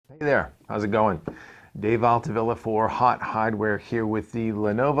Hey there, how's it going? Dave Altavilla for HotHardware here with the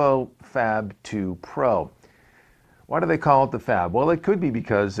Lenovo Phab 2 Pro. Why do they call it the Phab? Well, it could be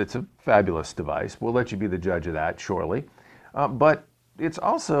because it's a fabulous device. We'll let you be the judge of that shortly. But it's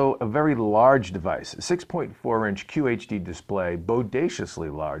also a very large device, a 6.4-inch QHD display, bodaciously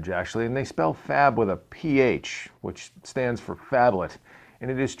large actually, and they spell Phab with a PH, which stands for phablet. And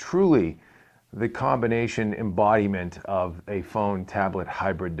it is truly the combination embodiment of a phone tablet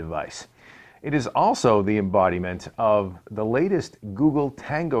hybrid device. It is also the embodiment of the latest Google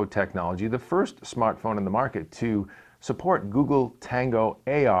Tango technology, the first smartphone in the market to support Google Tango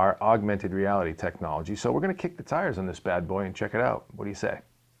AR augmented reality technology. So we're going to kick the tires on this bad boy and check it out. What do you say?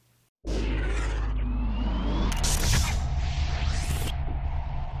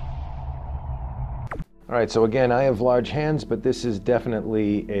 All right, so again, I have large hands, but this is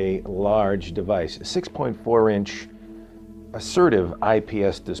definitely a large device. A 6.4-inch assertive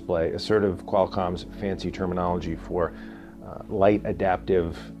IPS display, assertive Qualcomm's fancy terminology for light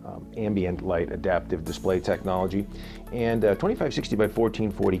adaptive, ambient light adaptive display technology, and 2560 by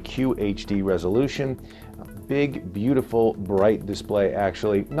 1440 QHD resolution. Big, beautiful, bright display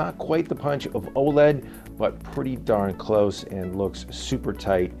actually. Not quite the punch of OLED, but pretty darn close and looks super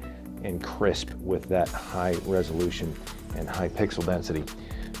tight and crisp with that high resolution and high pixel density.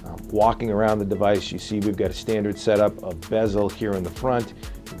 Walking around the device, you see we've got a standard setup of bezel here in the front.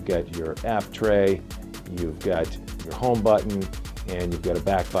 You've got your app tray, you've got your home button, and you've got a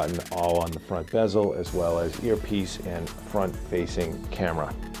back button all on the front bezel, as well as earpiece and front-facing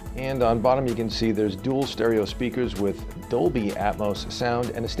camera. And on bottom you can see there's dual stereo speakers with Dolby Atmos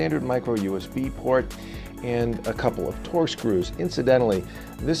sound and a standard micro USB port and a couple of Torx screws. Incidentally,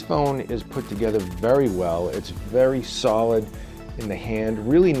 this phone is put together very well. It's very solid in the hand,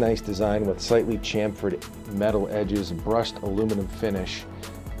 really nice design with slightly chamfered metal edges, brushed aluminum finish,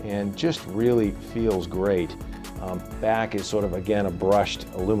 and just really feels great. Back is sort of, again, a brushed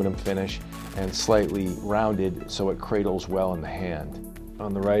aluminum finish and slightly rounded so it cradles well in the hand.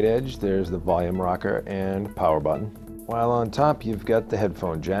 On the right edge, there's the volume rocker and power button, while on top you've got the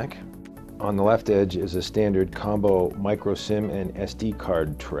headphone jack. On the left edge is a standard combo micro SIM and SD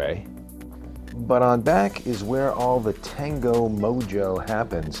card tray. But on back is where all the Tango mojo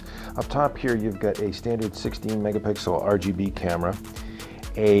happens. Up top here you've got a standard 16 megapixel RGB camera,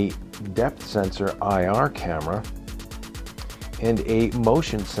 a depth sensor IR camera, and a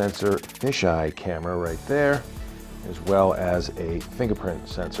motion sensor fisheye camera right there, as well as a fingerprint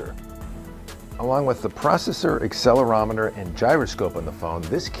sensor. Along with the processor, accelerometer, and gyroscope on the phone,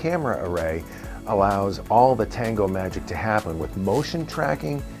 this camera array allows all the Tango magic to happen with motion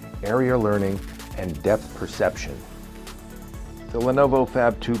tracking, area learning, and depth perception. The Lenovo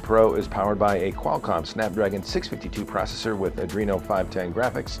Phab 2 Pro is powered by a Qualcomm Snapdragon 652 processor with Adreno 510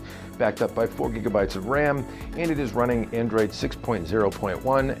 graphics, backed up by 4 GB of RAM, and it is running Android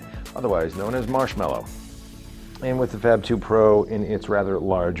 6.0.1, otherwise known as Marshmallow. And with the Phab 2 Pro in its rather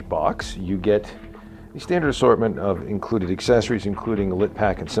large box, you get a standard assortment of included accessories, including a lit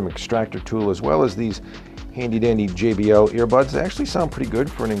pack and SIM extractor tool, as well as these handy dandy JBL earbuds. They actually sound pretty good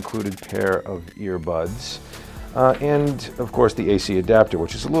for an included pair of earbuds. And of course the AC adapter,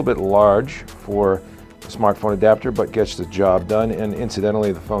 which is a little bit large for a smartphone adapter, but gets the job done. And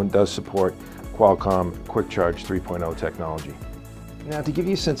incidentally, the phone does support Qualcomm Quick Charge 3.0 technology. Now, to give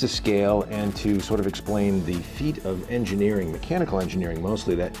you a sense of scale and to sort of explain the feat of engineering, mechanical engineering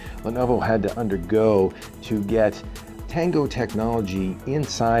mostly, that Lenovo had to undergo to get Tango technology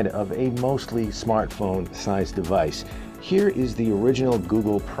inside of a mostly smartphone-sized device. Here is the original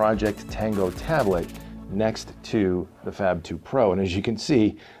Google Project Tango tablet next to the Phab 2 Pro. And as you can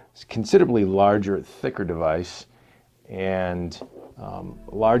see, it's a considerably larger, thicker device, and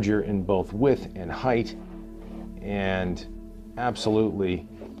larger in both width and height, and absolutely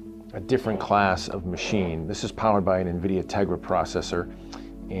a different class of machine. This is powered by an NVIDIA Tegra processor,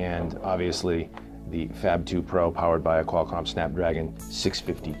 and obviously the Phab 2 Pro powered by a Qualcomm Snapdragon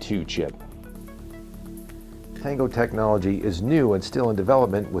 652 chip. Tango technology is new and still in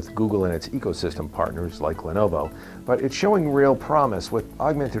development with Google and its ecosystem partners like Lenovo, but it's showing real promise with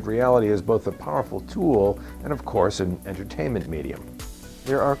augmented reality as both a powerful tool and, of course, an entertainment medium.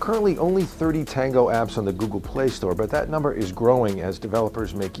 There are currently only 30 Tango apps on the Google Play Store, but that number is growing as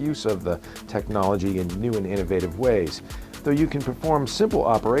developers make use of the technology in new and innovative ways. Though you can perform simple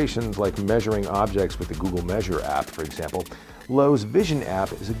operations like measuring objects with the Google Measure app, for example, Lowe's Vision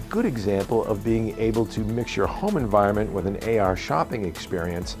app is a good example of being able to mix your home environment with an AR shopping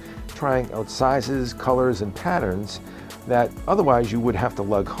experience, trying out sizes, colors, and patterns that otherwise you would have to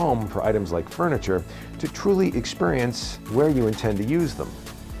lug home for items like furniture to truly experience where you intend to use them.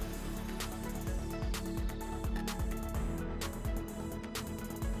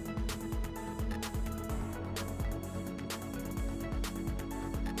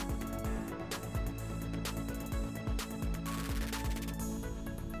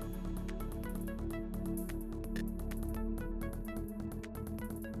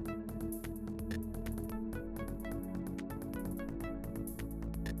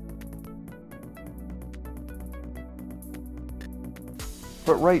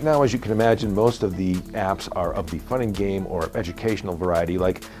 But right now, as you can imagine, most of the apps are of the fun and game or educational variety,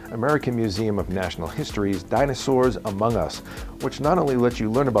 like American Museum of Natural History's Dinosaurs Among Us, which not only lets you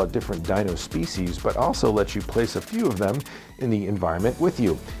learn about different dino species, but also lets you place a few of them in the environment with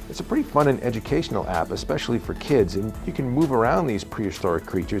you. It's a pretty fun and educational app, especially for kids, and you can move around these prehistoric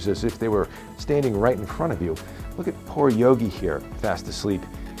creatures as if they were standing right in front of you. Look at poor Yogi here, fast asleep.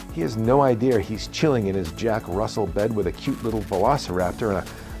 He has no idea he's chilling in his Jack Russell bed with a cute little velociraptor and a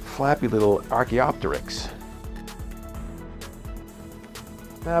flappy little Archaeopteryx.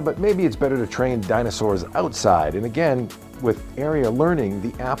 But maybe it's better to train dinosaurs outside, and again, with area learning,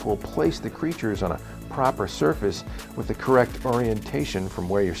 the app will place the creatures on a proper surface with the correct orientation from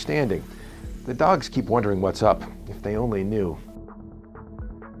where you're standing. The dogs keep wondering what's up, if they only knew.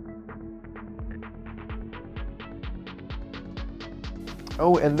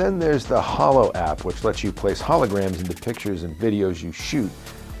 Oh, and then there's the Holo app, which lets you place holograms into pictures and videos you shoot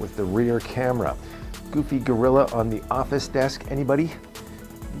with the rear camera. Goofy gorilla on the office desk, anybody?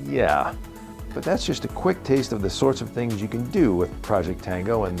 Yeah, but that's just a quick taste of the sorts of things you can do with Project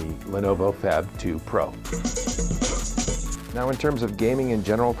Tango and the Lenovo Phab 2 Pro. Now, in terms of gaming and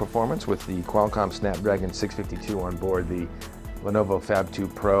general performance, with the Qualcomm Snapdragon 652 on board the Lenovo Phab 2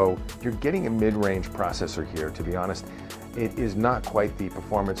 Pro, you're getting a mid-range processor here, to be honest. It is not quite the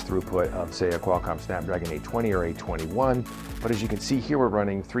performance throughput of, say, a Qualcomm Snapdragon 820 or 821, but as you can see here, we're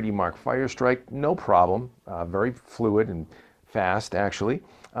running 3D Mark Firestrike, no problem, very fluid and fast, actually.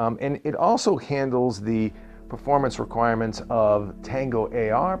 And it also handles the performance requirements of Tango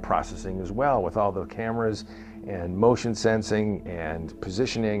AR processing as well, with all the cameras and motion sensing and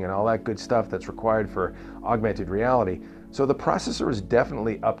positioning and all that good stuff that's required for augmented reality. So the processor is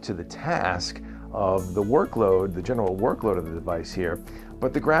definitely up to the task of the workload, the general workload of the device here,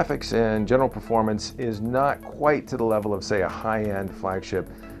 but the graphics and general performance is not quite to the level of, say, a high-end flagship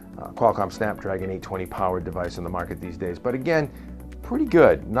Qualcomm Snapdragon 820 powered device in the market these days. But again, pretty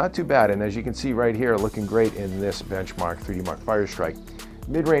good, not too bad, and as you can see right here, looking great in this benchmark 3D Mark Firestrike.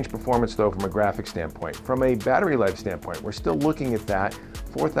 Mid-range performance though from a graphics standpoint. From a battery life standpoint, we're still looking at that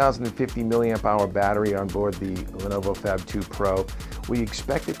 4,050 milliamp hour battery on board the Lenovo Phab 2 Pro. We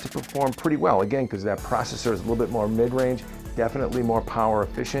expect it to perform pretty well, again, because that processor is a little bit more mid-range, definitely more power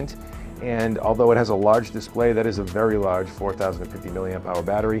efficient, and although it has a large display, that is a very large 4,050 milliamp hour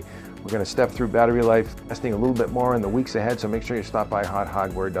battery. We're going to step through battery life testing a little bit more in the weeks ahead, so make sure you stop by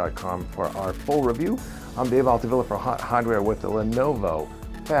HotHardware.com for our full review. I'm Dave Altavilla for Hot Hardware with the Lenovo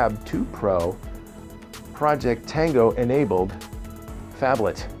Phab 2 Pro Project Tango enabled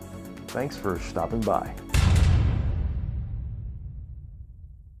phablet. Thanks for stopping by.